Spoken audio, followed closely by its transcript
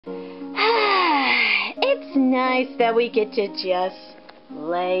it's nice that we get to just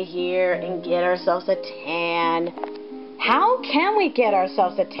lay here and get ourselves a tan. How can we get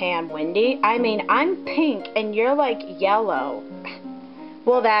ourselves a tan, Wendy? I mean, I'm pink and you're like yellow.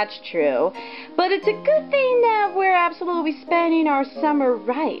 Well, that's true. But it's a good thing that we're absolutely spending our summer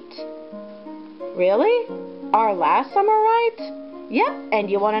right. Really? Our last summer right? Yep, and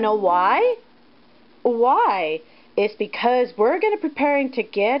you want to know why? Why? It's because we're going to preparing to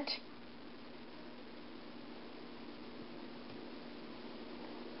get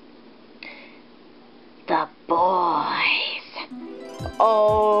the boys.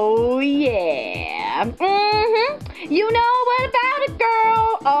 Oh, yeah. You know what about it,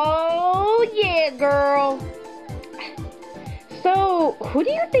 girl? Oh, yeah, girl. So, who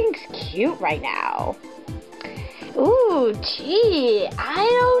do you think's cute right now? Ooh, gee, I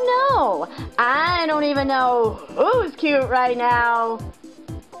don't know. I don't even know who's cute right now.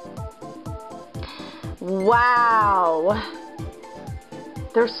 Wow.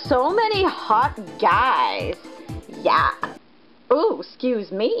 There's so many hot guys. Yeah. Ooh, excuse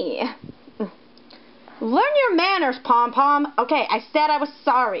me. Learn your manners, Pom-Pom. Okay, I said I was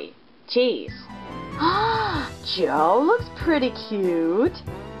sorry. Jeez. Joe looks pretty cute.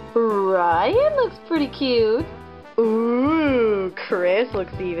 Ryan looks pretty cute. Ooh, Chris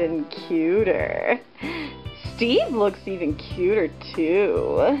looks even cuter. Steve looks even cuter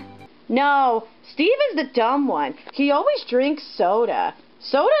too. No, Steve is the dumb one. He always drinks soda.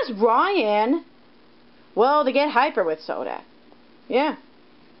 So does Ryan. Well, they get hyper with soda. Yeah.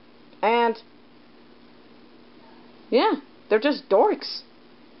 And yeah, they're just dorks.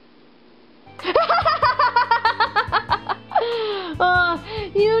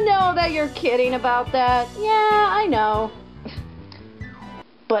 You know that you're kidding about that. Yeah, I know.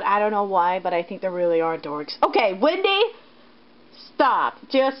 But I don't know why, but I think they really are dorks. Okay, Wendy, stop.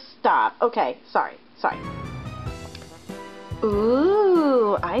 Just stop. Okay, sorry.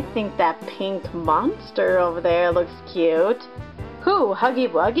 Ooh, I think that pink monster over there looks cute. Who, Huggy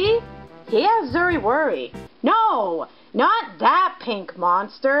Wuggy? He has Zuri Worry. No, not that pink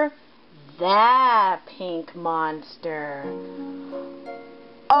monster. That pink monster.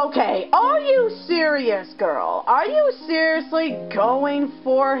 Okay, are you serious, girl? Are you seriously going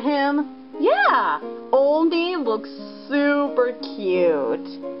for him? Yeah, Oldie looks super cute.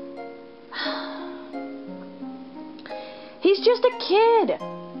 He's just a kid.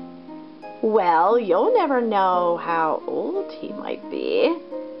 Well, you'll never know how old he might be.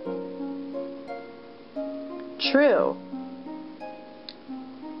 True.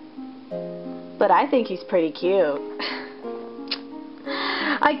 But I think he's pretty cute.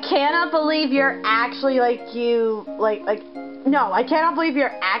 I cannot believe you're actually no, I cannot believe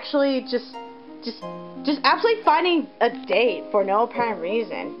you're actually just absolutely finding a date for no apparent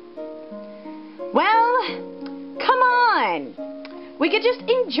reason. Well, come on. We could just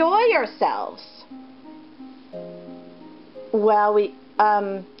enjoy ourselves. Well, wait,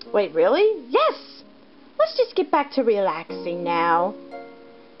 really? Yes. Let's just get back to relaxing now.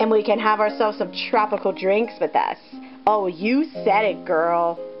 And we can have ourselves some tropical drinks with us. Oh, you said it,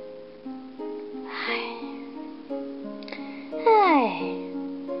 girl.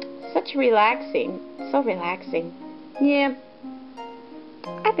 Such relaxing. So relaxing. Yeah,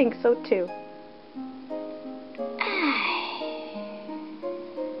 I think so too.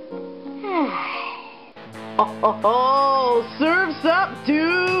 Oh, surf's up,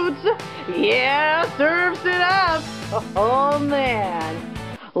 dudes. Yeah, surf's it up. Oh, man.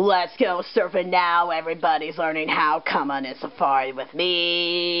 Let's go surfing now. Everybody's learning how. Come on in safari with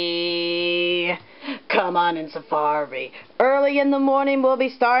me. Come on in safari. Early in the morning we'll be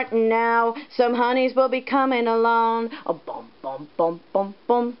starting now. Some honeys will be coming along. Oh, bum, bum, bum, bum,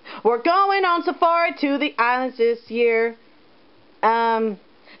 bum. We're going on safari to the islands this year.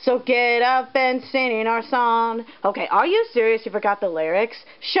 So get up and sing our song. Okay, are you serious? You forgot the lyrics?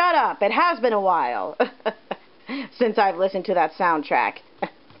 Shut up. It has been a while since I've listened to that soundtrack.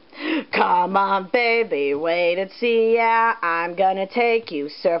 Come on, baby, wait and see, yeah, I'm gonna take you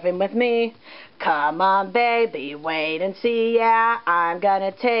surfing with me. Come on, baby, wait and see, yeah, I'm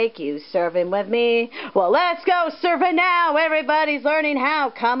gonna take you surfing with me. Well, let's go surfing now, everybody's learning how.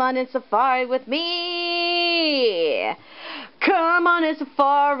 Come on in safari with me. Come on in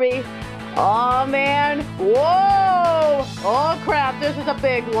safari. Oh, man, whoa, oh crap, this is a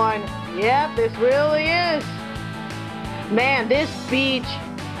big one. Yep, this really is. Man, this beach...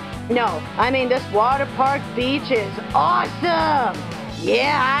 No, I mean this water park beach is awesome!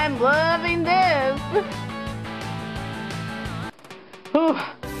 Yeah, I'm loving this!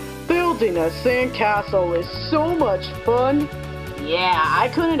 Building a sandcastle is so much fun. Yeah, I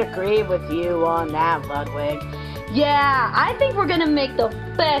couldn't agree with you on that, Ludwig. Yeah, I think we're gonna make the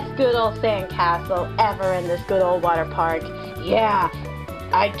best good old sandcastle ever in this good old water park. Yeah,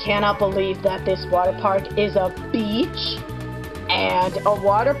 I cannot believe that this water park is a beach and a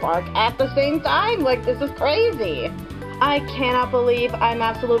water park at the same time. Like, this is crazy. I cannot believe I'm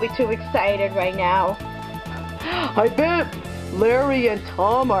absolutely too excited right now. I bet Larry and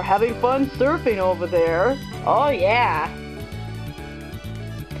Tom are having fun surfing over there. Oh, yeah.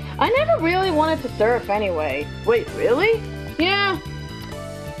 I never really wanted to surf anyway. Wait, really? Yeah.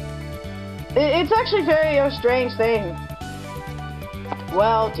 It's actually a strange thing.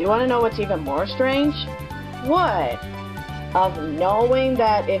 Well, do you want to know what's even more strange? What? Of knowing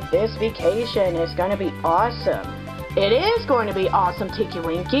that if this vacation is going to be awesome. It is going to be awesome, Tinky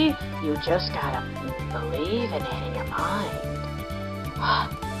Winky. You just gotta believe in it in your mind.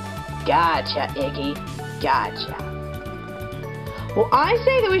 Gotcha, Iggy. Gotcha. Well, I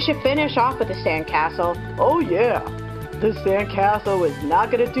say that we should finish off with the sandcastle. Oh, yeah. The sandcastle is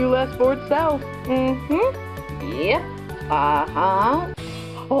not going to do less for itself. Mm-hmm. Yep. Uh-huh.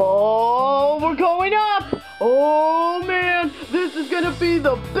 Oh, we're going up. Oh, man. This is going to be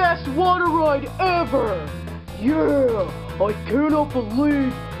the best water ride ever. Yeah. I cannot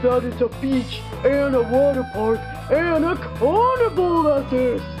believe that it's a beach and a water park and a carnival at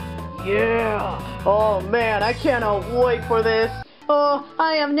this. Yeah. Oh, man. I cannot wait for this. Oh,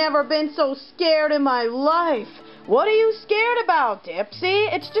 I have never been so scared in my life. What are you scared about,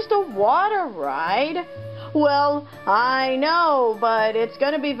 Dipsy? It's just a water ride. Well, I know, but it's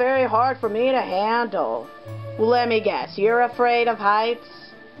going to be very hard for me to handle. Let me guess, you're afraid of heights?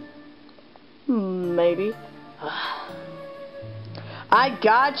 Maybe. I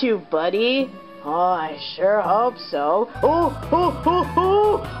got you, buddy. Oh, I sure hope so. Oh,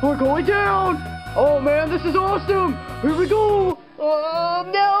 we're going down. Oh, man, this is awesome. Here we go. Oh,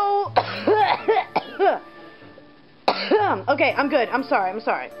 no. Okay, I'm good. I'm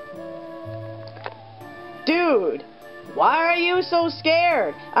sorry. Dude, why are you so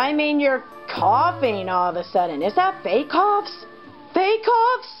scared? I mean, you're coughing all of a sudden. Is that fake coughs? Fake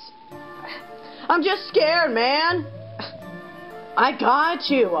coughs? I'm just scared, man. I got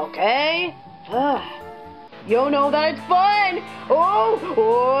you, okay? You know that it's fun.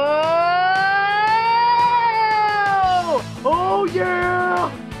 Oh, yeah.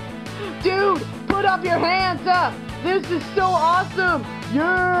 Dude, put up your hands up. This is so awesome.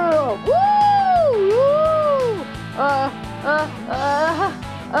 Yeah. Woo!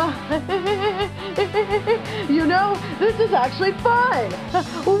 You know, this is actually fun.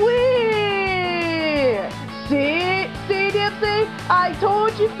 Whee! See, Dipsy? I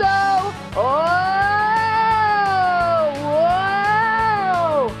told you so.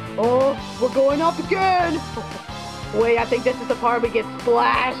 Oh, we're going up again. Wait, I think this is the part we get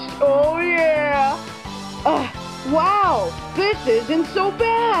splashed. Oh, yeah. Wow, this isn't so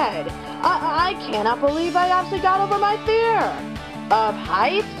bad. I cannot believe I actually got over my fear. Of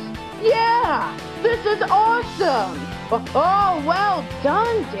heights? Yeah, this is awesome. Oh, well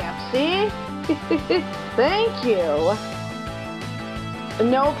done, Dipsy. Thank you.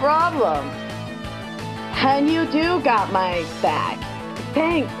 No problem. And you do got my back.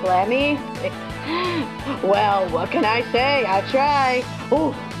 Thanks, Lemmy. Well, what can I say? I try.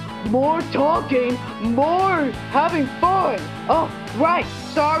 Oh, more talking, more having fun. Oh, right.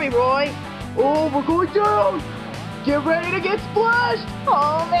 Sorry, Roy. Oh, we're going down. Get ready to get splashed.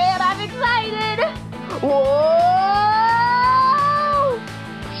 Oh, man, I'm excited. Whoa!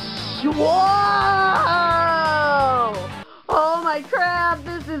 Whoa! Oh, my crap.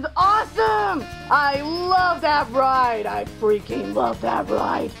 This is awesome. I love that ride. I freaking love that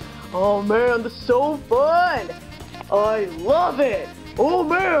ride. Oh, man, this is so fun. I love it. Oh,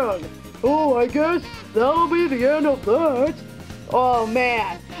 man. Oh, I guess that'll be the end of that. Oh,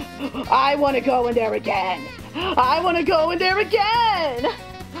 man. I want to go in there again.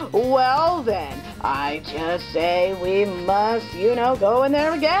 Well, then, I just say we must, go in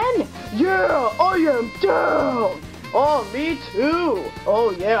there again. Yeah, I am down. Oh, me too.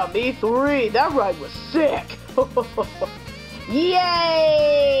 Oh, yeah, me three. That ride was sick.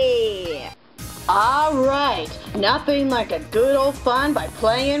 Yay! All right, nothing like a good old fun by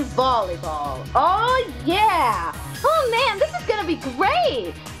playing volleyball. Oh, yeah. Oh, man, this is going to be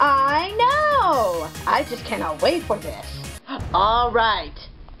great. I know. I just cannot wait for this. All right,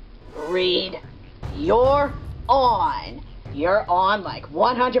 Reed, you're on. You're on like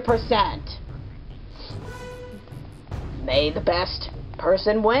 100%. May the best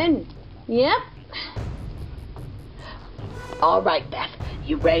person win. Yep. All right, Beth,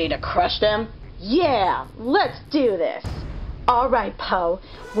 you ready to crush them? Yeah, let's do this. Alright, Poe,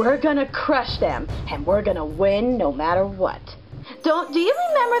 we're gonna crush them, and we're gonna win no matter what. Do you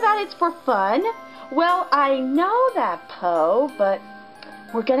remember that it's for fun? Well, I know that, Poe, but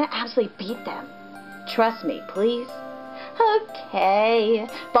we're gonna absolutely beat them. Trust me, please. Okay,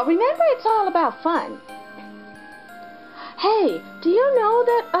 but remember it's all about fun. Hey, do you know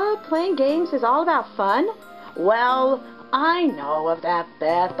that playing games is all about fun? Well, I know of that,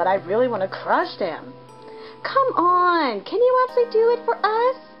 Beth, but I really want to crush them. Come on, can you actually do it for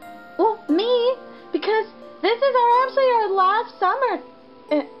us? Well, me, because this is our last summer.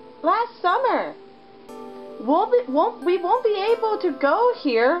 We won't be able to go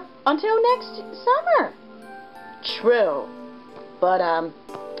here until next summer. True, but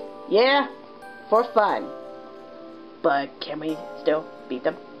yeah, for fun. But can we still beat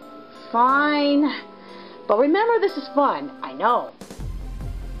them? Fine. But remember, this is fun. I know.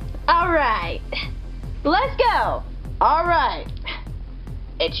 Alright. Let's go. Alright.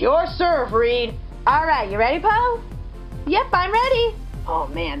 It's your serve, Reed. Alright, you ready, Poe? Yep, I'm ready. Oh,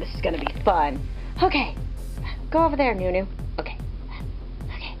 man, this is going to be fun. Okay. Go over there, Nunu. Okay.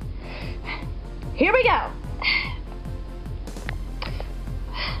 Okay. Here we go.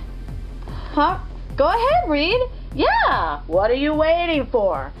 Huh? Go ahead, Reed. Yeah. What are you waiting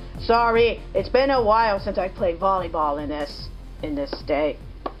for? Sorry, it's been a while since I played volleyball in this state.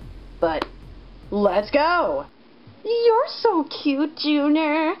 But let's go. You're so cute,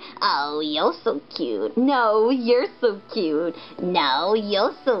 Junior. Oh, you're so cute. No, you're so cute. No,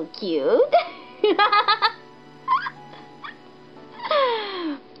 you're so cute.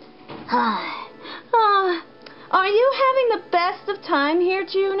 Are you having the best of time here,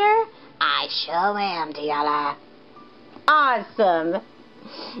 Junior? I sure am, Diala. Awesome.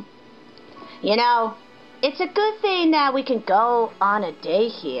 You know, it's a good thing that we can go on a day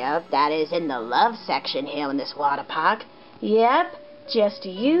here that is in the love section here in this water park. Yep, just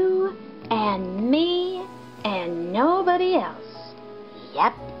you and me and nobody else.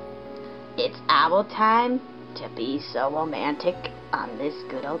 Yep, it's our time to be so romantic on this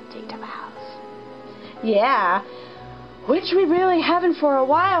good old date of ours. Yeah, which we really haven't for a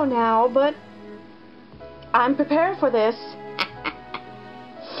while now, but I'm prepared for this.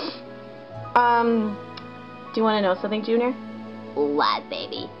 Do you want to know something, Junior? What,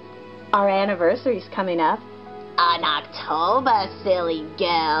 baby? Our anniversary's coming up. On October, silly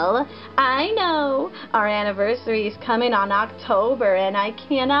girl. I know. Our anniversary is coming on October, and I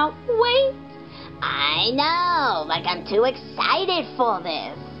cannot wait. I know. Like, I'm too excited for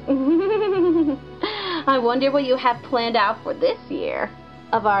this. I wonder what you have planned out for this year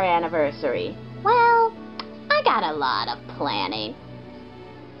of our anniversary. Well, I got a lot of planning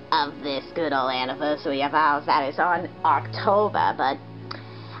of this good old anniversary of ours that is on October, but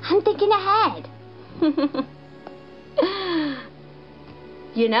I'm thinking ahead.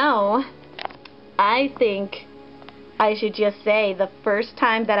 You know, I think I should just say the first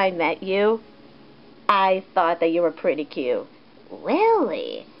time that I met you, I thought that you were pretty cute.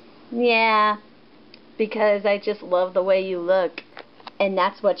 Really? Yeah, because I just love the way you look. And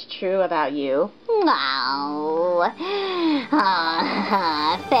that's what's true about you. Oh,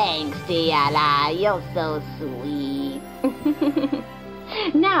 thanks, Diala. You're so sweet.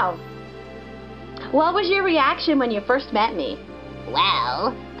 Now, what was your reaction when you first met me?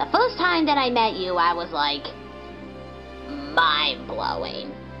 Well, the first time that I met you, I was like,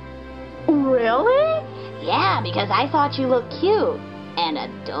 mind-blowing. Really? Yeah, because I thought you looked cute. And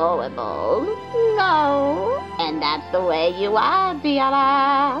adorable. No. And that's the way you are,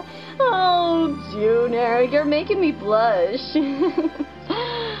 Diala. Oh, Junior, you're making me blush.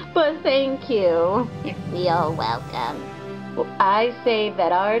 But thank you. You're welcome. Well, I say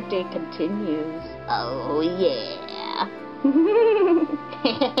that our date continues. Oh, yeah.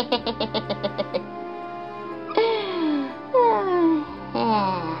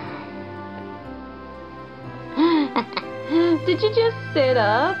 Did you just sit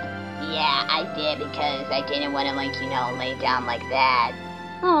up? Yeah, I did because I didn't want to, lay down like that.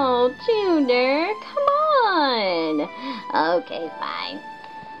 Oh, Junior, come on. Okay, fine.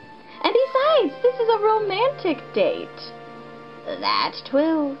 And besides, this is a romantic date. That's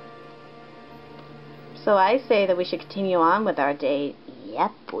true. So I say that we should continue on with our date.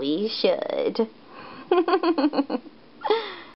 Yep, we should.